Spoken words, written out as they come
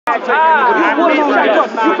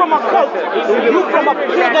You from a cult. You from a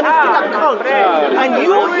paganistic cult. And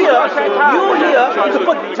you here to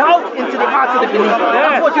put doubt into the hearts of the believers.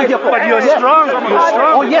 That's what you're here for. But you're strong. You're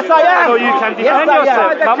strong. Oh, yes, I am. So you can defend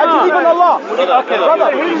yourself. Come I believe in Allah. Okay.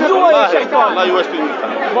 Brother, you are a shaitan.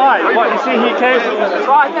 Why? What? You see, he came.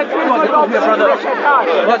 What about him?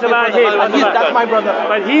 That's my brother.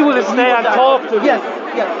 But he will stay and talk to you. Yes.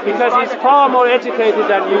 Because he's far more educated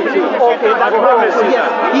than you two. Okay, that's right.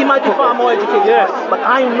 Yes. He might be far more educated. Yes. But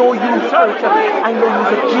I know you spiritually. I know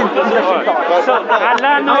you're a jinn. He's a shaitan. So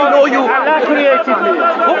Allah know you. Allah created me.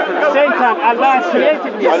 Satan, Allah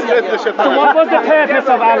created me. So what was the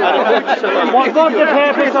purpose of Allah? What was the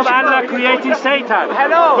purpose of Allah creating Satan?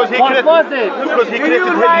 Hello. What was it? Because he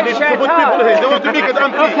created him. He needs to put people in. They want to make it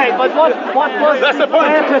empty. Okay, but what was the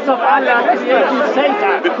purpose of Allah creating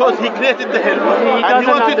Satan? Because he created the hell. He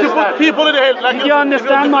wanted to put people in hell. Did you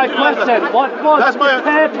understand my question? What was the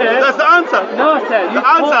purpose? That's the answer. No, sir. You're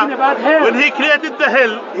talking about hell. When he created the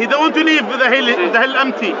hell, he didn't want to leave the hell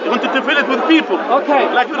empty. He wanted to fill it with people. Okay.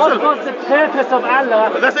 Like what was the purpose of Allah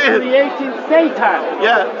creating Satan?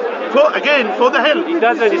 Yeah. For the hell. He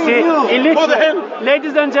doesn't. You see, illiterate. For the hell.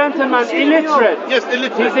 Ladies and gentlemen, illiterate. Yes,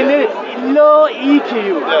 illiterate. He's illiterate. Low EQ.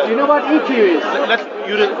 Yeah. Do you know what EQ is?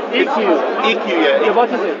 EQ. EQ, yeah. What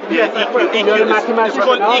is it? Yeah, EQ. You're a mathematician. It's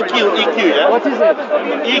called EQ, yeah. What is it?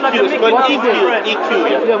 EQ, it's called EQ,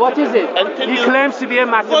 yeah. Yeah, what is it? He claims to be a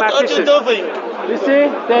mathematician. What are you doing? You see?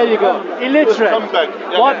 There you go. Illiterate. Come back.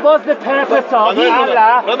 Yeah, what was the purpose of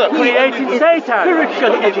Allah creating Satan?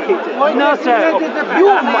 Spiritually educated. No, sir.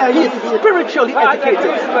 He's spiritually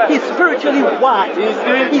educated. He's spiritually wise. He's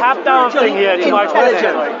doing tap dancing here to my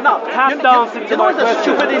question. Now, tap dancing to my question. You know what's a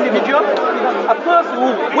stupid individual? A person who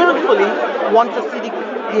willfully wants to see the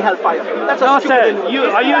hellfire. That's a stupid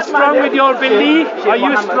individual. Are you strong with your belief? Are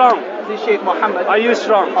you strong? Sheikh Muhammad. Are you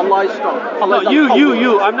strong? Allah is strong. Allah no,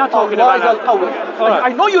 you. I'm not talking Allah about Allah.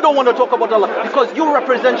 I know you don't want to talk about Allah because you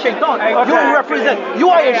represent Shaitan. Okay. You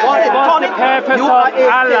are a satanic. You are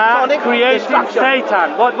a Allah creating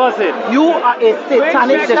Satan. What was it? You are a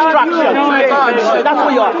satanic distraction. That's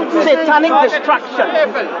what you are. Satanic distraction.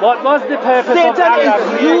 What was the purpose Satan of Allah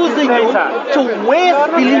is using you to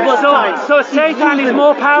waste believers' time. So Satan is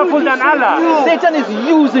more powerful than Allah. Satan is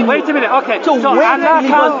using you. Wait a minute. Okay. So Allah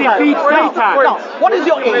can't defeat Satan. Now, what is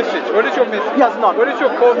your message? What is your message? Yes, none. What is your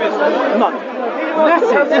core message? None.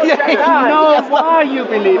 Message? Know why you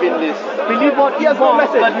believe in this. Believe what you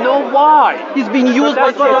want, but know why. He's being used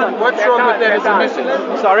by Satan. What's wrong with that as a message?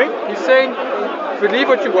 Sorry? He's saying, believe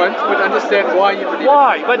what you want, but understand why you believe.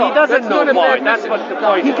 Why? But he doesn't know why. That's what the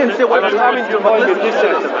point is. He can say what he's coming to, but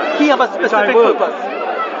he has a specific purpose.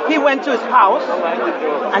 He went to his house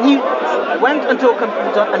and he went into a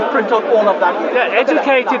computer and printed out all of that. Yeah,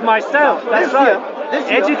 educated myself. That's right.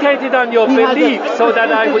 Educated on your belief so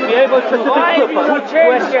that I would be able to put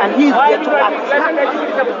questions. And he's here to attack.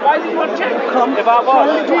 Why did you check? About what?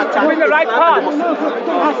 Doing the right path.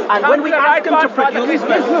 And when we ask him to produce his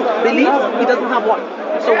beliefs, he doesn't have one.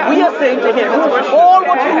 So we are saying to him, all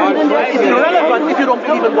what you read in there is irrelevant if you don't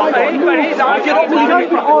believe in one God. If you don't believe in the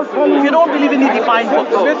prophets, if you don't believe in the divine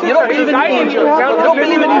books, you don't believe in the angels, you don't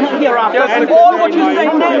believe in the hereafter, all what you're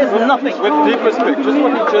saying there is nothing. With deep respect, just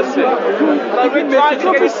what he just said. Most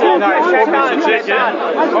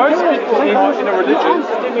people in a religion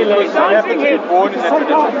because they happen to be born in that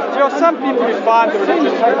religion. There are some people who find the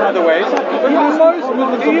religion in other ways, but most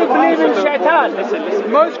Muslims do you believe in Shaitan? Listen.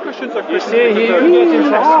 Most Christians are Christians. He's saying, don't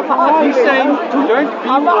be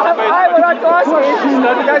I would like to ask him,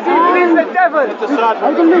 does he believe in the devil?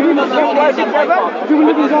 I believe in the devil.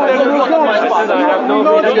 You're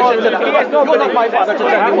not my father to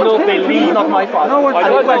tell me what to believe. He's not my father.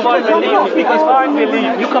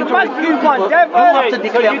 You come to refute people, you have to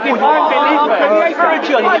declare who you are.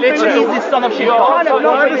 Spiritually, literally, he's the son of Shaitan.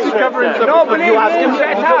 You ask him,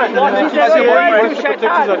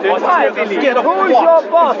 scared of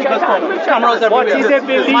what? Cameras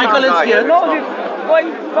everywhere. Michael is here.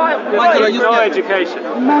 Michael, are you no education.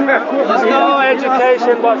 No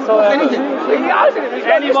education whatsoever.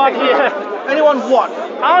 Anyone here? Anyone what?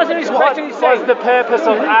 What was the purpose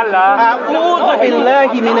of Allah? What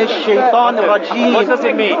does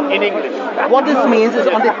it mean in English? What this means is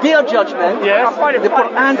on the day of judgment, yes. The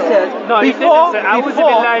Quran says, no, before,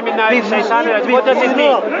 what does it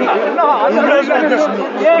mean? I'm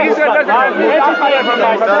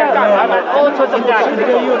an autodidact.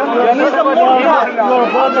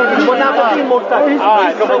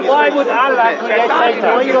 Alright, so why would Allah create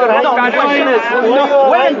Satan? No, the question is,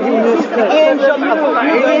 when the angel of the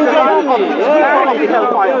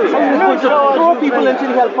hellfire is going to throw people into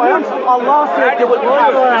the hellfire, Allah said they will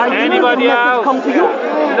have Anybody else? come to you.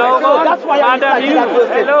 No, So that's why I Madam, recited that verse.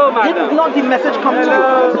 Hello, madam. Did not the message come to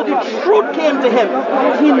you? So the truth came to him.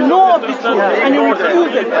 He knows the truth and he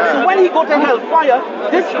refused it. So when he got to hellfire,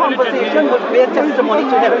 this conversation would bear testimony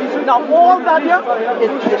to him. Now all that here is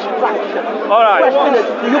distraction. Alright. Question is,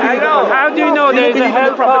 do you believe in Muhammad? How do you know there is a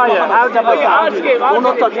hellfire? How do you know? Do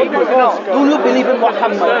not touch me. Do you believe in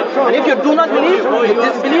Muhammad? And if you do not believe, you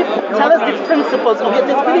disbelieve, tell us the principles of your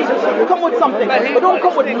disbelief. Come with something, but don't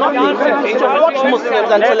come with nothing. So watch Muslims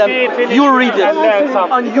and tell them, you read it,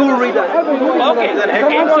 and you read it. Okay, then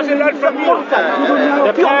he was a lot from you.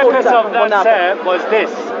 The purpose of that serve was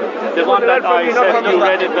this. The one that I said you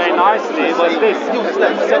read it very nicely was this.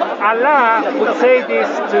 So Allah would say this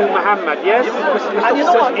to Muhammad, yes?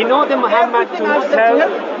 So in order Muhammad to tell the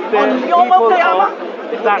people of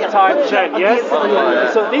that time then, yes?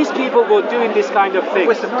 So these people were doing this kind of thing.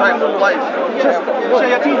 Waste of time of life. Just,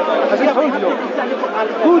 Shayateen, as I told you,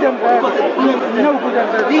 good and bad, no good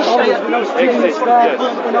and bad. These No stealing is bad,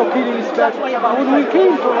 no killing is bad. When we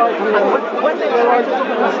came to right here,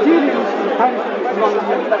 stealing is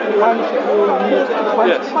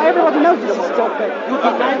punished. But everybody knows this is still bad. The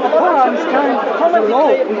Quran is kind of the law.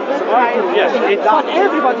 Yes, it's But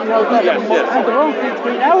everybody knows this Yes, yes. and the wrong things.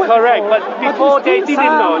 We know it. correct, but before they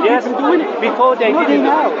didn't know, yes? Before they didn't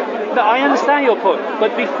know. No, I understand your point,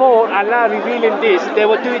 but before Allah revealing this, they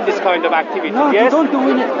were doing this kind of activity, No, yes? they don't do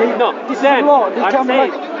anything. No, This is then, law. They I'm come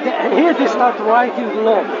saying- here they start writing the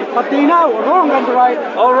law. But they know wrong and right.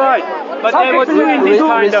 All right, but Some they were people doing this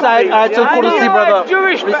kind of Recite thing. Ayatul Kursi, brother.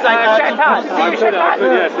 Jewish Recite Shaitan. Ayatul Kursi.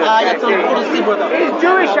 Yes, yes. Ayatul Kursi, brother. He's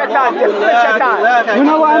Jewish Shaitan, different Shaitan. You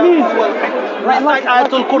know what I mean? Recite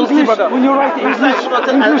Ayatul Kursi, English, brother. when you write English,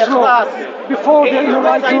 English law, before you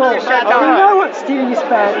write law, you know what stealing is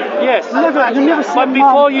bad. Yes, You never see but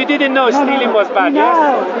before you didn't know stealing was bad, yes?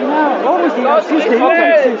 No, always the since the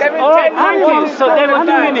Okay, all right, thank you. So they were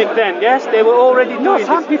doing it then, yes? They were already No, doing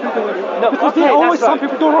some it. people do it. No, because okay, they always that's some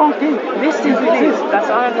right. people do wrong thing. Listen, please. That's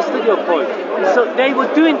I understood your point. So they were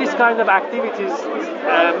doing this kind of activities,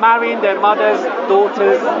 marrying their mothers,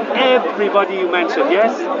 daughters, everybody you mentioned,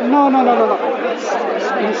 yes? No.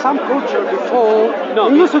 In some culture before, No.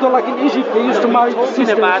 they used to do like in Egypt, they used to marry the Talking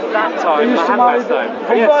sisters. about that They time, used to marry Muhammad's time.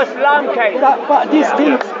 the Yes. Before Islam came. But these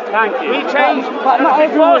things, Thank you. We changed. but not Before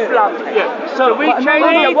everywhere. Islam came. Yeah. So we but changed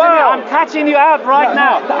let me the tell you, world. I'm catching you out right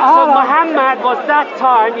now. the So Arab- Muhammad was that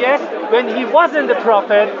time, yes, when he wasn't the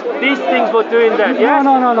prophet, these things were doing that, yes?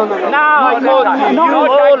 No. Now I Not told that you, time. you Not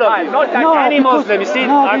all that of time. you, Not that No, any because- Muslim, you see,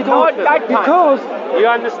 no, I they told don't. you. that time. Because You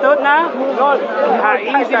understood now? How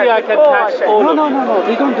easily I can Before, catch I said. all no, of you.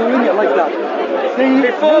 they don't do it like that.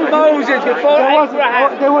 Before Moses, before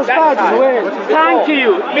Abraham. There was that bad time. as well. Thank you.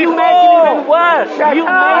 You Before. make it even worse. You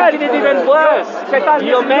Shaitan. making it even worse. Shaitan,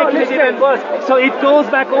 You're listen, making it listen. even worse. So it goes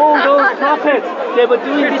back all those prophets. They were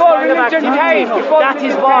doing this Before kind of religion activities. came, before That is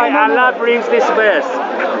religion why came. Allah brings this verse.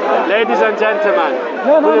 Ladies and gentlemen,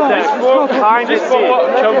 No, put it there. it's not- Kindly it's see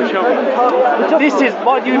it. just- This is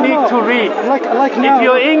what you need to read. Like now. If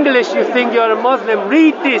you're English, you think you're a Muslim,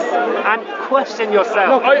 read this and question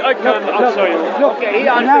yourself. I can. I'm sorry. Look,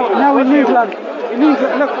 now in England,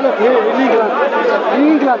 look here in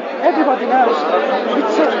England, everybody knows.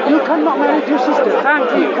 It's you cannot marry your sister.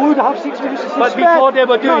 Thank you. We would have sex with your sister. But It's before bad. they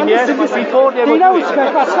were doing, No, yes? listen. Before they were know doing. it's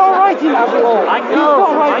bad, but it's not writing as law. I It's know,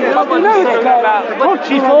 not writing, I know but what they know you're it's saying. bad. But Don't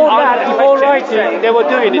you before know? that, before writing, they were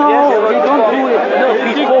doing it, No, yes? they don't do it. No,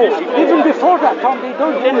 before. Even before that time, they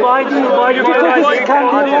don't do Then it. why do you Because write they it? can't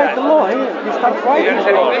write the law here. They start writing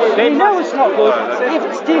the law. They know it's not good. If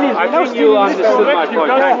stealing, I they know think you stealing is understood bad. my point.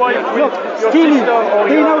 Thank you. Look, stealing,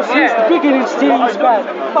 they know since the beginning stealing is bad.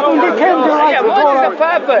 But when they came, they write the what is the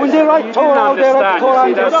Torah. purpose? When they write Torah, they write understand, Torah you and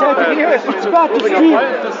see, they that's said the purpose. it's bad to steal.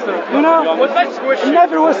 You know,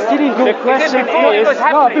 never was stealing good. The question before it was is,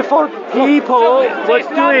 happening? No, before people were it's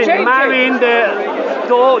not doing, changing. marrying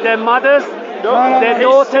their mothers, their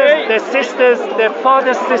daughters, their sisters, their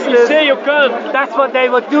father's sisters. That's what they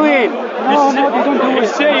were doing. No, they don't do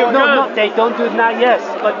it. No, they don't do it now, yes,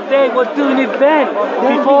 but they were doing it then,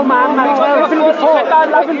 before Muhammad. Even before,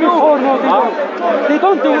 no, they don't. They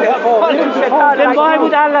don't do it before. Even before. Then why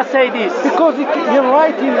would Allah say this? Because you're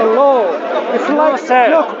writing the law. It's like, sir.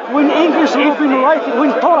 look, when English have been writing,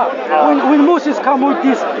 when Torah, when Moses come with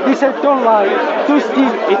this, they said don't lie, don't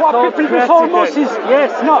steal. What called people before precedent. Moses?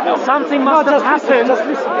 Yes, no, something must have just listen, happened just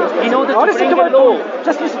listen. in order No, to listen bring to the my law. point.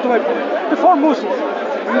 Just listen to my point. Before Moses,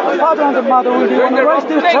 the father and the mother will be on the raise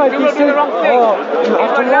their child. They say, oh, you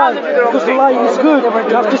have to lie because lying is good.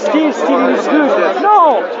 You have to steal. Stealing is good.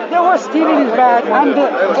 No, there was stealing is bad and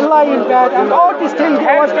lying bad and all these things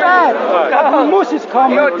was bad. But when Moses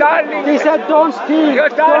come, they said, don't steal,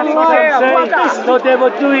 don't lie. So they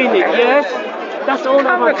were doing it, yes? That's all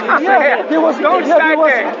I want to say. Yeah, they were doing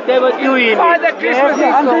it. Yes?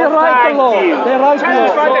 And they write the law. They write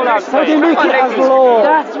the law. So they make it as law.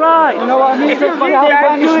 That's right. You know what I mean? But they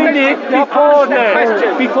were doing it before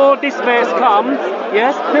them. Before this verse comes,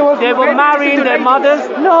 yes? They were marrying their mothers.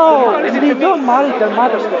 No, they don't marry their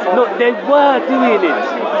mothers before. No, they were doing it.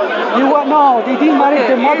 No, they didn't marry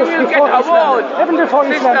their mothers before Islam. Even before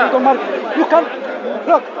Islam, they don't marry. You can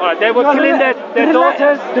look. They were killing their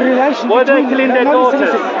daughters. The relation were they between killing their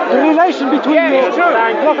daughters? The relation between you. Look.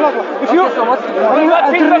 If you the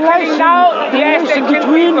relation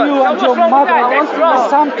between you and your mother is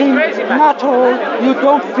something natural. You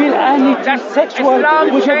don't feel anything sexual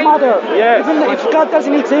with your mother. Yes. Even if God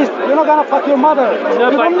doesn't exist, you're not gonna fuck your mother.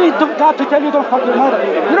 You don't need God to tell you don't fuck your mother.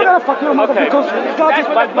 You're not gonna fuck your mother because God is.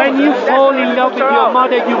 But when you fall in love with your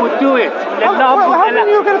mother, you would do it. How can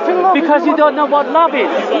you gonna feel love? Because you don't know what love is.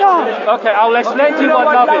 No. Okay, I'll explain to you what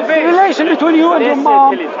love is. The relation between you and your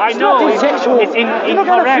mom. I know it's sexual. It's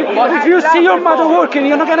incorrect. If you see your mother working,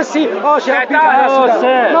 you're not gonna see. Oh, she has big ass.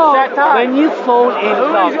 No, when you fall in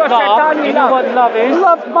love, you know what love is?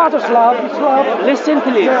 Love matters. Love. It's love. Listen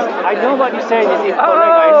to this. I know what you're saying is incorrect. I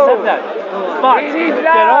said that. But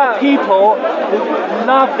there are people who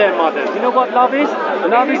love their mothers. You know what love is?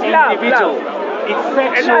 Love is individual. It's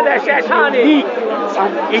sexual. It's unique.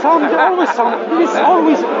 There is always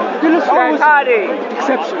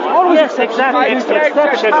exception. Always Yes, exactly. It's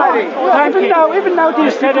exceptional. Even now, you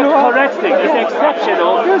said a correct thing. It's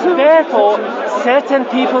exceptional. Therefore, certain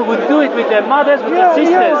people would do it with their mothers, with their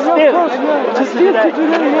sisters, still. They're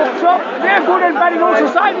good and bad in all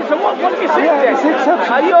society, so what do you think then? It's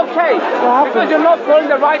exceptional. Are you okay? Because you're not following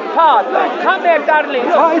the right path. Come here, darling.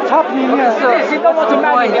 It's happening, Yes, you don't want to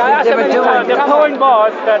marry me. I asked him many times. The point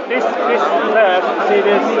was that this verse, see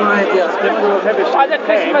this, Father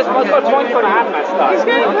Christmas was a point for Muhammad. He's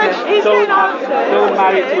getting rich. He's getting answers. Don't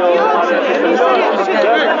marry your mother.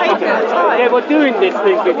 They were doing this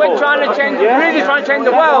thing before. We're trying to change, really trying to change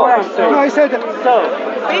the world. No, I said.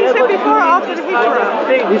 He said before or after the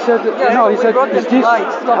Hijrah? He said, no, he said, is this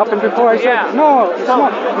happened before? I said, no, it's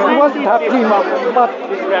not. It wasn't happening, but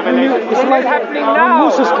it's like happening when now.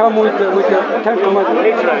 Moses come with the Ten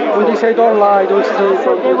Commandments, when they say don't lie, don't steal, it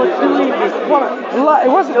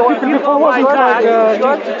wasn't people before wasn't like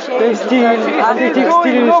they steal and they think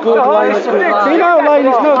stealing is good, lying is good. They know lying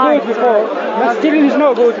is not good before, and stealing is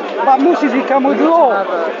not good. But Moses he come with law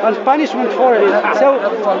and punishment for it. So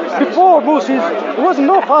before Moses, there was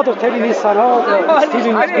no father telling his son, oh,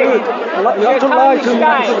 stealing is good. You have to lie to me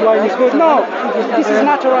because lying is good. No, this is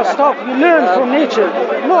natural stuff. You learn from nature.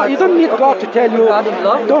 No, you don't need God to tell you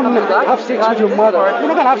don't have sex with your mother. You're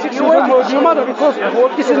not gonna have sex with your mother because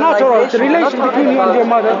this is natural. The relation between you and your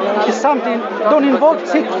mother is something. Don't involve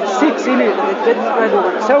sex in it.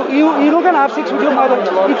 So you're not gonna have sex with your mother.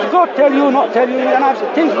 If God tell you, not tell you, you're gonna have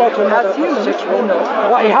sex. Things God to mother.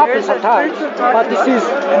 What it happens sometimes, but this is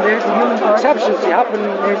exceptions. It happen,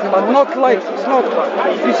 but not like it's not.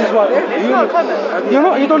 This is what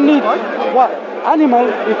you don't need what. Animal,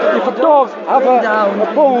 if a dog have a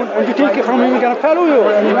bone and you take it from him, he's gonna follow you.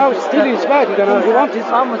 And now stealing is bad. He wants his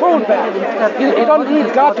bone back. He don't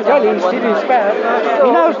need God to tell him stealing is bad. He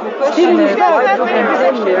knows stealing is bad.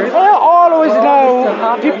 Always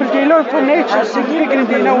now, people they learn from nature. Since the beginning,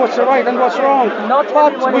 they know what's right and what's wrong.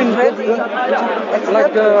 But when,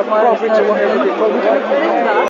 like the prophets or whatever they call it.